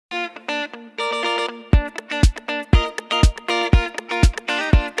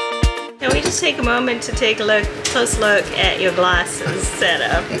you just take a moment to take a close look at your glasses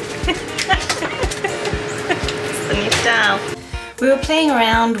setup. It's the new style. We were playing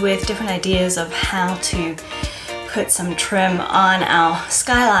around with different ideas of how to put some trim on our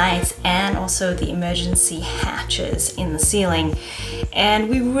skylights and also the emergency hatches in the ceiling. And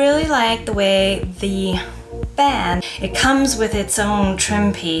we really like the way the band, it comes with its own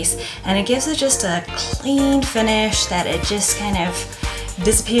trim piece and it gives it just a clean finish that it just kind of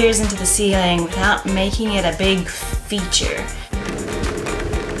disappears into the ceiling without making it a big feature.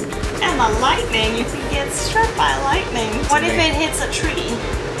 And the lightning, you can get struck by lightning. What if it hits a tree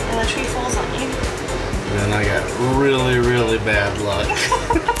and the tree falls on you? Then I got really, really bad luck.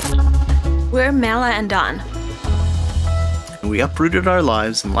 We're Mela and Don. We uprooted our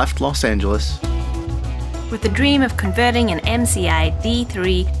lives and left Los Angeles with the dream of converting an MCI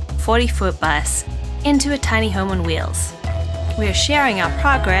D3 40-foot bus into a tiny home on wheels. We are sharing our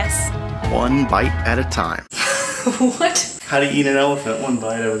progress one bite at a time. What? How do you eat an elephant one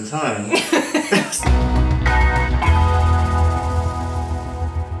bite at a time?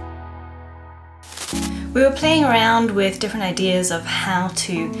 We were playing around with different ideas of how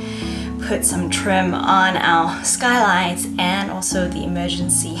to put some trim on our skylights and also the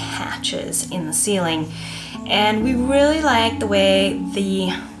emergency hatches in the ceiling. And we really like the way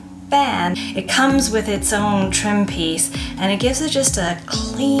the band, it comes with its own trim piece and it gives it just a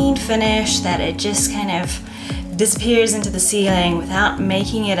clean finish that it just kind of disappears into the ceiling without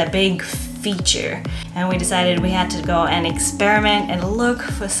making it a big feature. And we decided we had to go and experiment and look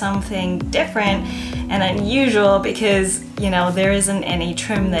for something different and unusual because, you know, there isn't any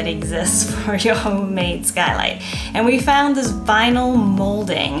trim that exists for your homemade skylight. And we found this vinyl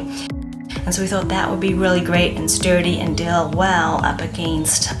molding. And so we thought that would be really great and sturdy and deal well up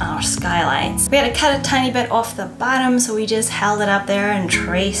against our skylights. We had to cut a tiny bit off the bottom, so we just held it up there and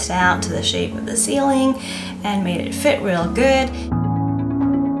traced out to the shape of the ceiling and made it fit real good.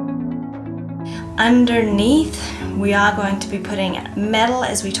 Underneath, we are going to be putting metal,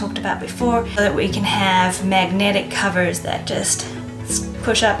 as we talked about before, so that we can have magnetic covers that just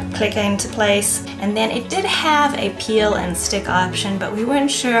push up, click into place. And then it did have a peel and stick option, but we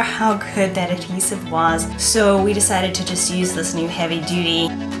weren't sure how good that adhesive was. So we decided to just use this new heavy-duty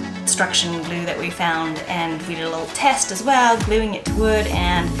construction glue that we found, and we did a little test as well, gluing it to wood,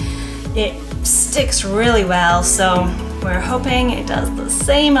 and it sticks really well. So we're hoping it does the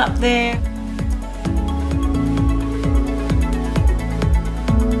same up there.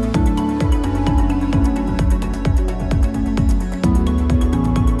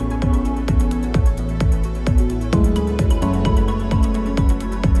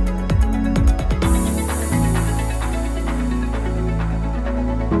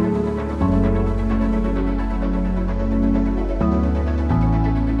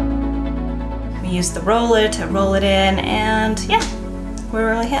 Use the roller to roll it in, and yeah, we're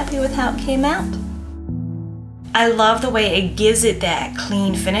really happy with how it came out. I love the way it gives it that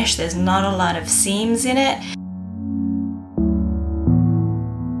clean finish. There's not a lot of seams in it.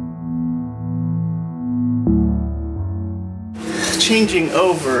 Changing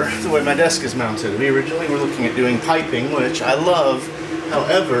over the way my desk is mounted. We originally were looking at doing piping, which I love.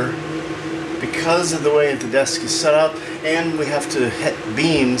 However, because of the way the desk is set up, and we have to hit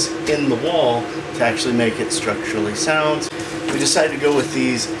beams in the wall to actually make it structurally sound, we decided to go with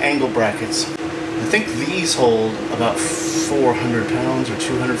these angle brackets. I think these hold about 400 pounds or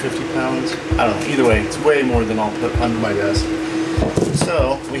 250 pounds. I don't know, either way, it's way more than I'll put under my desk.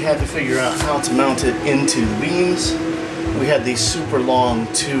 So we had to figure out how to mount it into the beams. We had these super long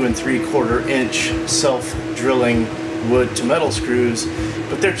 2 3/4 inch self-drilling wood to metal screws,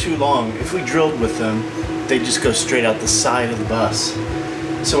 but they're too long. If we drilled with them, they just go straight out the side of the bus.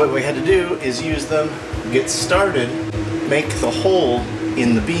 So what we had to do is use them, get started, make the hole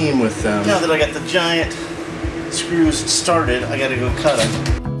in the beam with them. Now that I got the giant screws started, I gotta go cut them.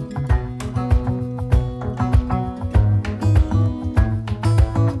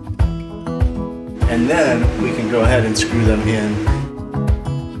 And then we can go ahead and screw them in.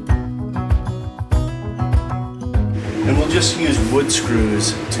 And we'll just use wood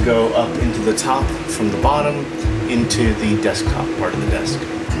screws to go up into the top from the bottom into the desktop part of the desk.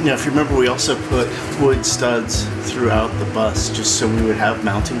 Now, if you remember, we also put wood studs throughout the bus just so we would have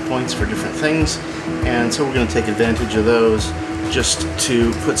mounting points for different things. And so we're going to take advantage of those just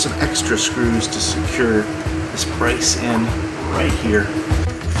to put some extra screws to secure this brace in right here.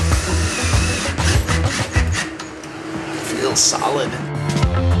 Feels solid.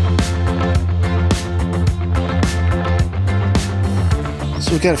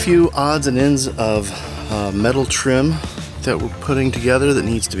 So we've got a few odds and ends of metal trim that we're putting together that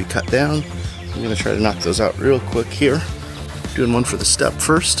needs to be cut down. I'm gonna try to knock those out real quick here. Doing one for the step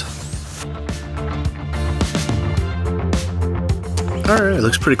first. Alright,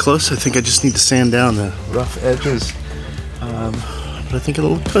 looks pretty close. I think I just need to sand down the rough edges, but I think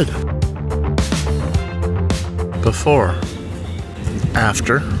it'll look good. Before,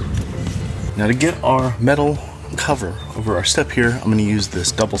 after. Now to get our metal cover over our step here, I'm going to use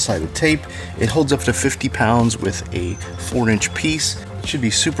this double-sided tape. It holds up to 50 pounds with a 4-inch piece. It should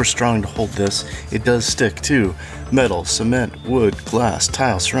be super strong to hold this. It does stick to metal, cement, wood, glass,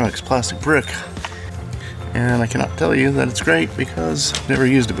 tile, ceramics, plastic, brick. And I cannot tell you that it's great because I've never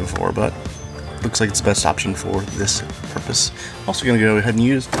used it before, but looks like it's the best option for this purpose. Also going to go ahead and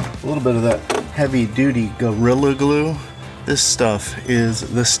use a little bit of that heavy-duty Gorilla Glue. This stuff is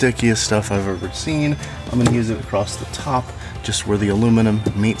the stickiest stuff I've ever seen. I'm going to use it across the top, just where the aluminum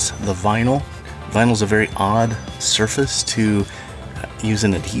meets the vinyl. Vinyl's a very odd surface to use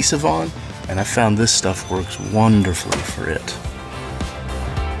an adhesive on, and I found this stuff works wonderfully for it.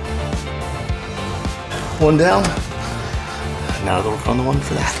 One down. Now to work on the one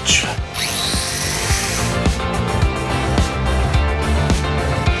for the hatch.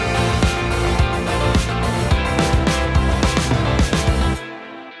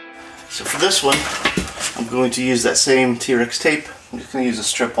 So for this one, I'm going to use that same T-Rex tape. I'm just going to use a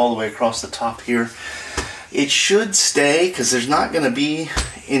strip all the way across the top here. It should stay because there's not going to be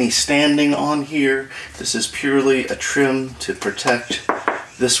any standing on here. This is purely a trim to protect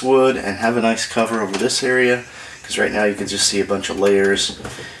this wood and have a nice cover over this area, because right now you can just see a bunch of layers.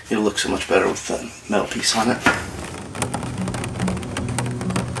 It'll look so much better with the metal piece on it.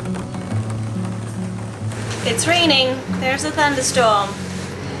 It's raining. There's a thunderstorm.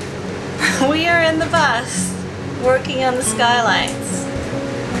 We are in the bus working on the skylights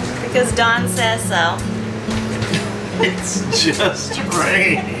because Don says so. It's just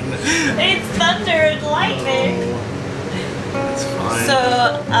rain. It's thunder and lightning. It's fine.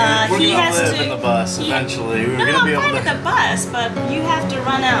 So he has live to in the bus eventually. We're no, gonna be I'm able fine to. with the bus, but you have to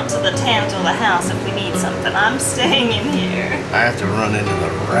run out to the tent or the house if we need something. I'm staying in here. I have to run into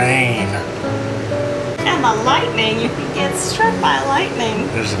the rain. And the lightning, you could get struck by lightning.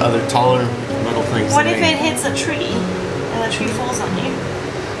 There's other taller metal things. What if it hits a tree and the tree falls on you?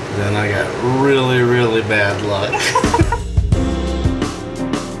 Then I got really, really bad luck.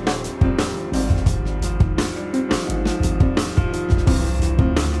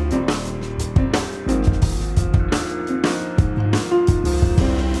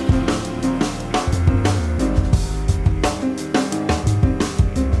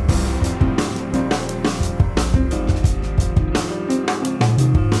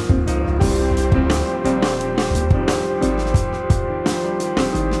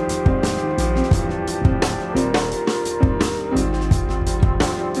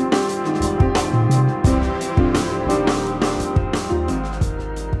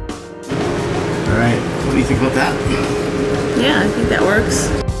 What do you think about that? Yeah, I think that works.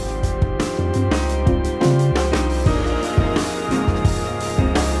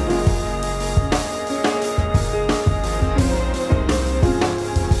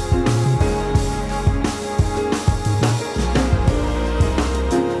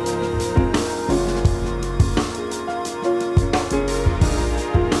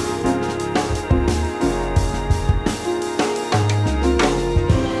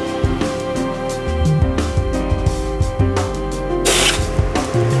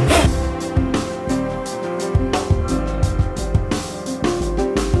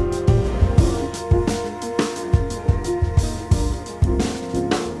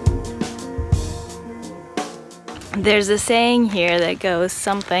 There's a saying here that goes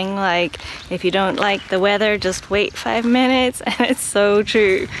something like, if you don't like the weather, just wait 5 minutes, and it's so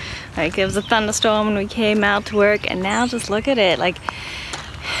true. Like, it was a thunderstorm when we came out to work, and now just look at it, like,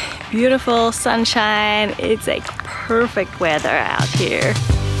 beautiful sunshine. It's like perfect weather out here.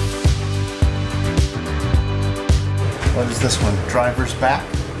 What is this one? Driver's back?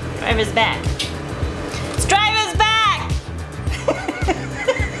 Driver's back. It's driver's back!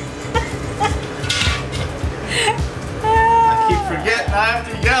 I keep forgetting I have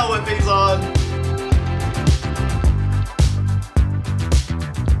to yell with these on.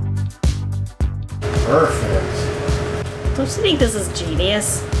 Perfect. Don't you think this is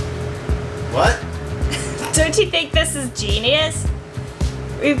genius? What? Don't you think this is genius?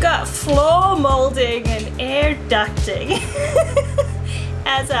 We've got floor molding and air ducting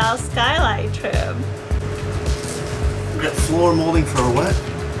as our skylight trim. We got floor molding for what?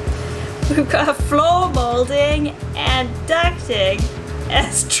 We've got floor molding and ducting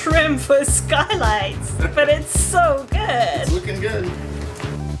as trim for skylights, but it's so good. It's looking good.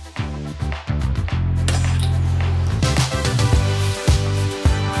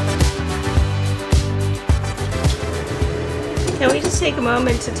 Can we just take a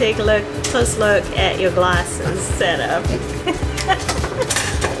moment to take a close look at your glasses setup?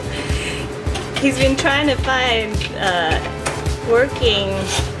 He's been trying to find working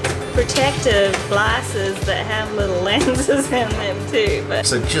protective glasses that have little lenses in them too. But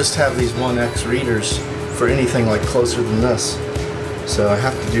so just have these 1X readers for anything like closer than this. So I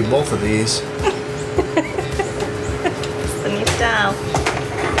have to do both of these. It's the new style.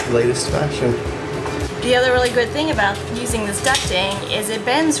 Latest fashion. The other really good thing about using this ducting is it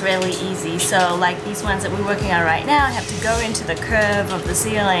bends really easy. So like these ones that we're working on right now have to go into the curve of the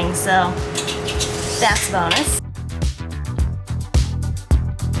ceiling. So that's a bonus.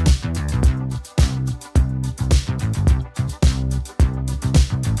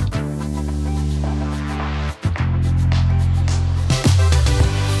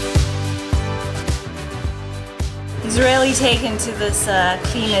 He's really taken to this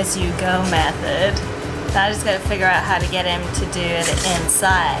clean as you go method. So I just got to figure out how to get him to do it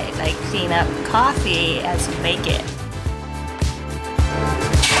inside, like clean up coffee as you make it.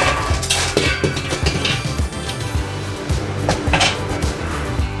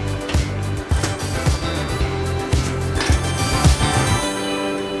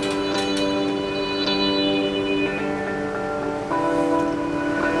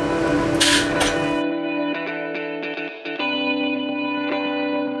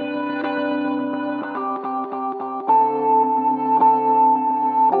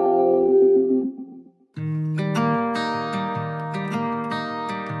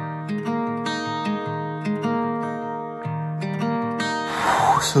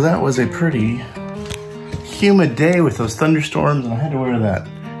 So that was a pretty humid day with those thunderstorms, and I had to wear that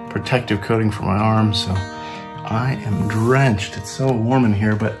protective coating for my arms, so I am drenched. It's so warm in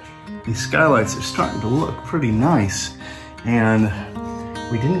here, but these skylights are starting to look pretty nice. And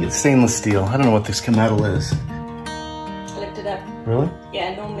we didn't get stainless steel. I don't know what this metal is. I looked it up. Really?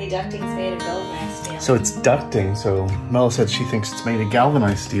 Yeah, normally ducting's made of galvanized steel. So it's ducting, so Mela said she thinks it's made of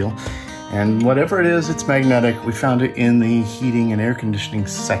galvanized steel. And whatever it is, it's magnetic. We found it in the heating and air conditioning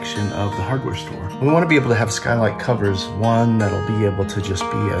section of the hardware store. We want to be able to have skylight covers. One that'll be able to just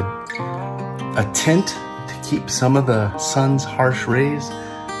be a tint to keep some of the sun's harsh rays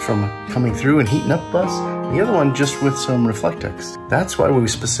from coming through and heating up us. The other one just with some Reflectex. That's why we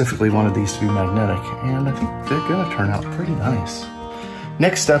specifically wanted these to be magnetic, and I think they're gonna turn out pretty nice.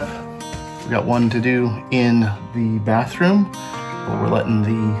 Next step, we got one to do in the bathroom. We're letting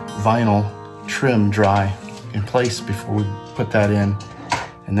the vinyl trim dry in place before we put that in.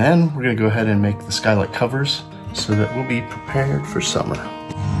 And then we're gonna go ahead and make the skylight covers so that we'll be prepared for summer.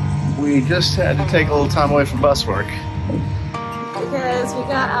 We just had to take a little time away from bus work. Because we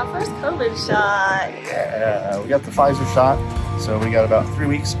got our first COVID shot. Yeah, we got the Pfizer shot. So we got about 3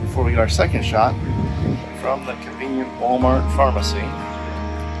 weeks before we got our second shot from the convenient Walmart pharmacy.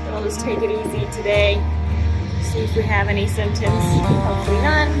 We'll just take it easy today. See if we have any symptoms. Hopefully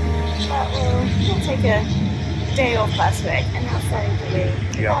none. But we'll take a day off last week, and now starting to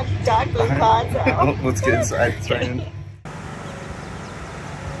be dark blue cards out. Let's get inside. It's raining.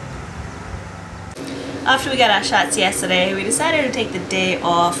 After we got our shots yesterday, we decided to take the day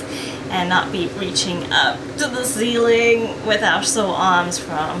off and not be reaching up to the ceiling with our sore arms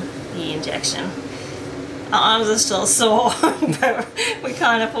from the injection. Our arms are still sore, but we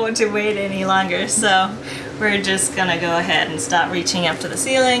can't afford to wait any longer, so we're just gonna go ahead and start reaching up to the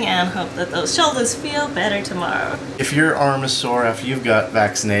ceiling and hope that those shoulders feel better tomorrow. If your arm is sore after you've got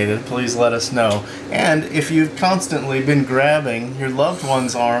vaccinated, please let us know. And if you've constantly been grabbing your loved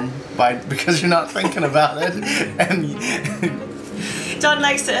one's arm because you're not thinking about it, and John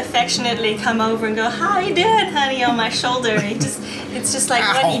likes to affectionately come over and go, "How you doing, honey?" on my shoulder. It's just like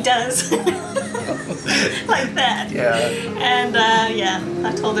what he does. Like that. Yeah. And yeah,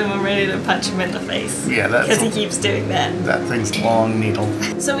 I told him I'm ready to punch him in the face. Yeah, that's because he keeps doing that. That thing's a long needle.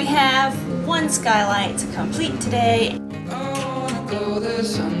 So we have one skylight to complete today. I wanna go there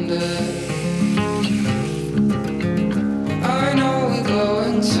someday. I know we're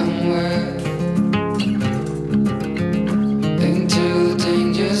going somewhere. Into the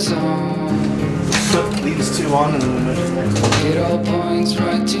danger zone. Put these two on and then we'll measure the next one. It all points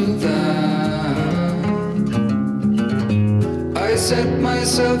right to that. I set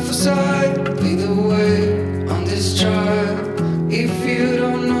myself aside, lead the way on this trial. If you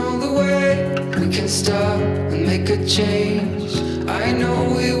don't know the way, we can stop and make a change. I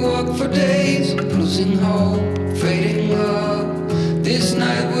know we walk for days, losing hope, fading love. This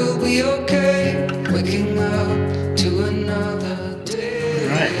night will be okay. Waking up to another day.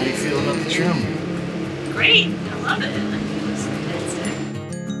 Alright, how do you feel about the trim? Great, I love it. It's fantastic.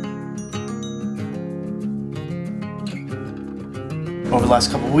 Over the last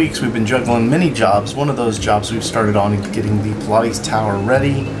couple of weeks, we've been juggling many jobs. One of those jobs we've started on is getting the Pilates tower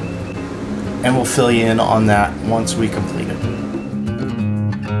ready, and we'll fill you in on that once we complete it.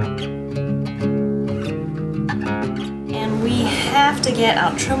 And we have to get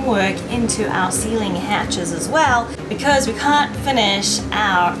our trim work into our ceiling hatches as well, because we can't finish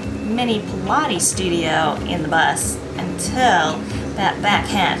our mini Pilates studio in the bus until that back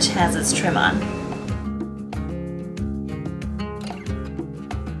hatch has its trim on.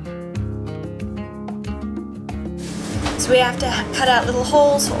 So we have to cut out little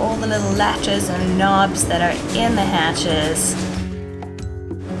holes for all the little latches and knobs that are in the hatches.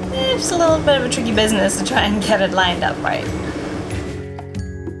 It's just a little bit of a tricky business to try and get it lined up right.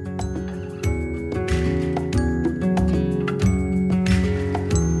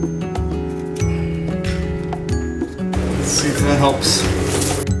 Let's see if that helps.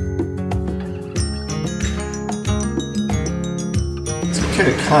 It's okay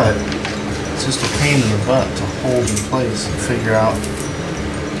to cut. It's just a pain in the butt to hold in place and figure out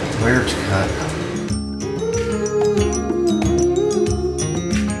where to cut.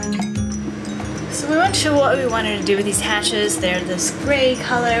 So we weren't sure what we wanted to do with these hatches. They're this gray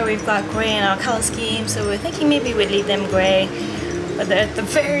color. We've got gray in our color scheme, so we're thinking maybe we'd leave them gray. But at the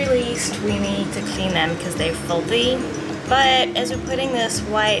very least, we need to clean them because they're filthy. But as we're putting this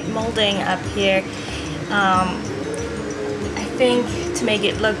white molding up here, I think to make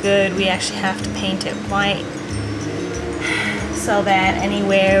it look good, we actually have to paint it white so that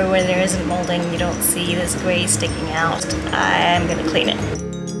anywhere where there isn't molding, you don't see this gray sticking out. I'm gonna clean it.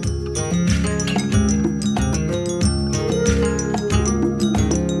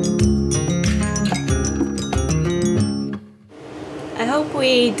 I hope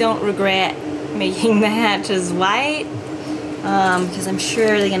we don't regret making the hatches white, because I'm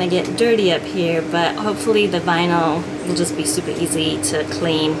sure they're gonna get dirty up here, but hopefully the vinyl will just be super easy to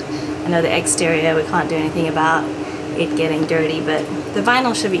clean. I know the exterior we can't do anything about it getting dirty, but the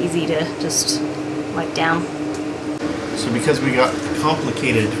vinyl should be easy to just wipe down. So because we got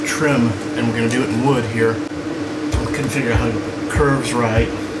complicated trim and we're going to do it in wood here, we couldn't figure out how to put the curves right,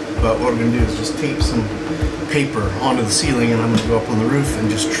 but what we're going to do is just tape some paper onto the ceiling, and I'm going to go up on the roof and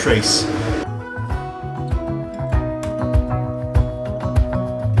just trace.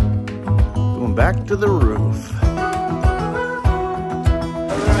 Going back to the roof. Alright,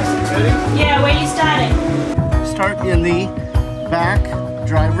 ready? Yeah, where are you starting? Start in the back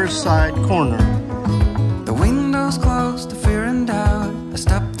driver's side corner. The windows closed, the fear and doubt. I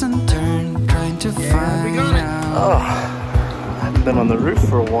stopped and turned, trying to find out. Oh, I haven't been on the roof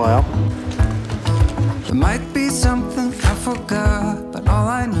for a while. There might be something I forgot, but all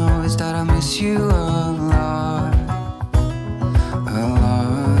I know is that I miss you a lot, a lot.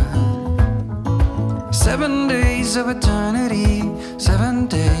 7 days of eternity, 7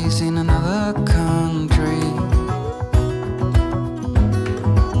 days in another country.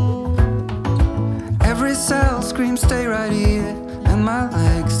 Every cell screams stay right here, and my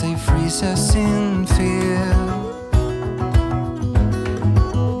legs they freeze us in fear.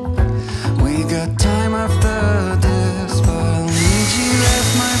 We got time after this, but I'll need you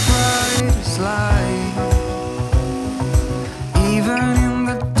as my brightest light. Even in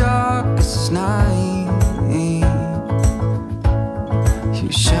the darkest night, you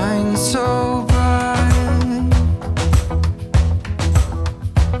shine so bright.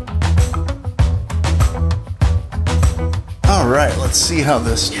 Alright, let's see how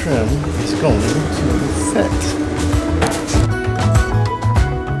this trim is going to fit.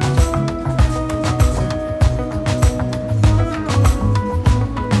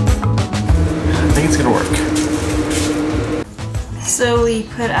 I think it's gonna work. So we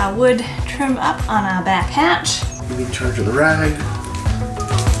put our wood trim up on our back hatch. You need charge of the rag.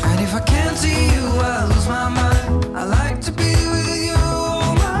 And if I can't see you, I lose my mind. I like to be with you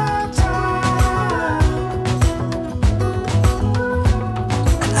all my time.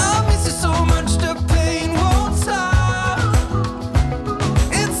 And I miss you so much, the pain won't stop.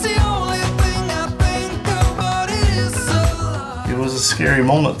 It's the only thing I think about, it is so loud. It was a scary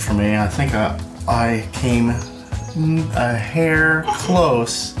moment for me. I think I came a hair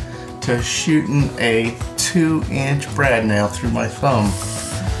close to shooting a 2-inch brad nail through my thumb.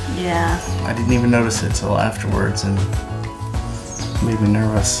 Yeah. I didn't even notice it till afterwards, and it made me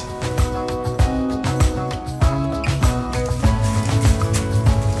nervous.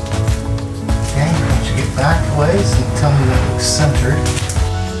 Okay, once you get back away so you can tell me that looks centered.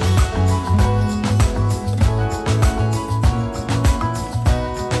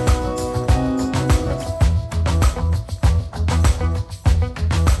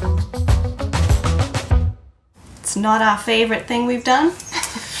 It's not our favorite thing we've done.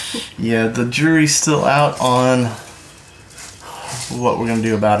 Yeah, the jury's still out on what we're gonna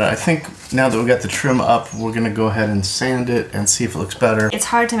do about it. I think now that we got the trim up, we're gonna go ahead and sand it and see if it looks better. It's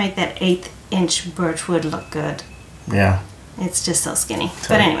hard to make that 1/8 inch birch wood look good. Yeah. It's just so skinny.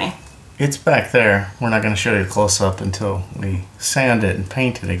 But anyway. It's back there. We're not gonna show you a close-up until we sand it and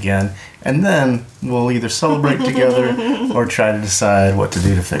paint it again. And then we'll either celebrate together or try to decide what to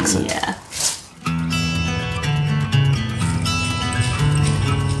do to fix it. Yeah.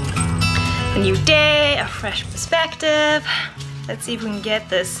 A new day, a fresh perspective. Let's see if we can get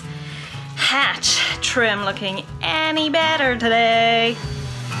this hatch trim looking any better today.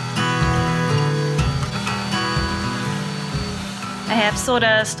 I have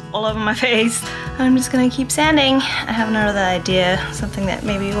sawdust all over my face. I'm just gonna keep sanding. I have another idea, something that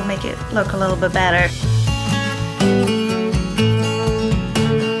maybe will make it look a little bit better.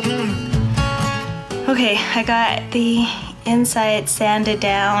 Okay, I got the inside sanded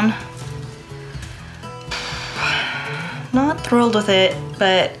down. Not thrilled with it,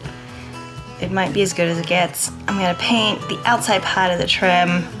 but it might be as good as it gets. I'm gonna paint the outside part of the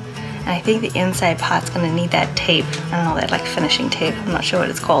trim, and I think the inside part's gonna need that tape. I don't know, that like finishing tape, I'm not sure what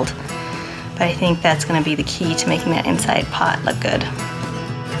it's called. But I think that's gonna be the key to making that inside part look good.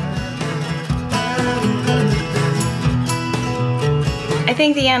 I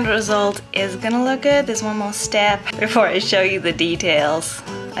think the end result is gonna look good. There's one more step before I show you the details.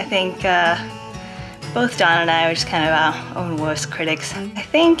 I think both Don and I are just kind of our own worst critics. I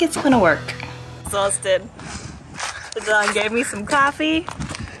think it's gonna work. Exhausted. Don gave me some coffee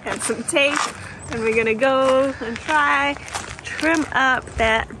and some tape, and we're gonna go and try trim up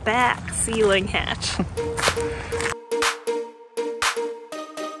that back ceiling hatch.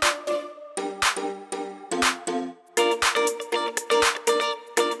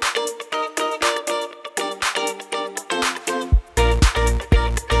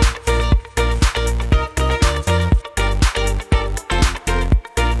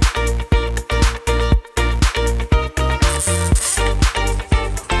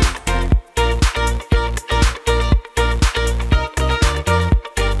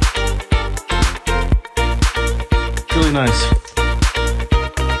 Really nice.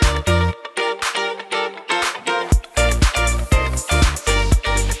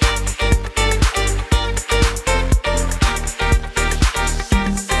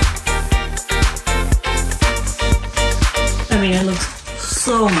 I mean, it looks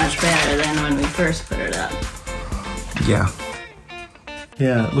so much better than when we first put it up. Yeah.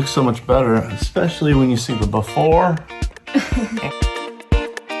 Yeah, it looks so much better, especially when you see the before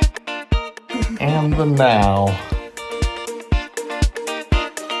and the now.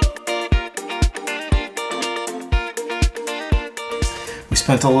 We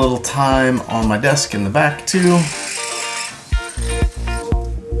spent a little time on my desk in the back too.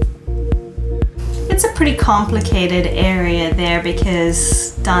 It's a pretty complicated area there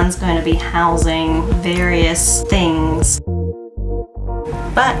because Don's going to be housing various things.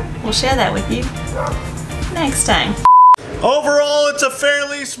 But we'll share that with you next time. Overall, it's a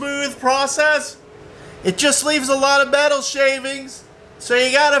fairly smooth process. It just leaves a lot of metal shavings, so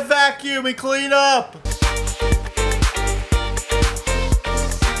you gotta vacuum and clean up.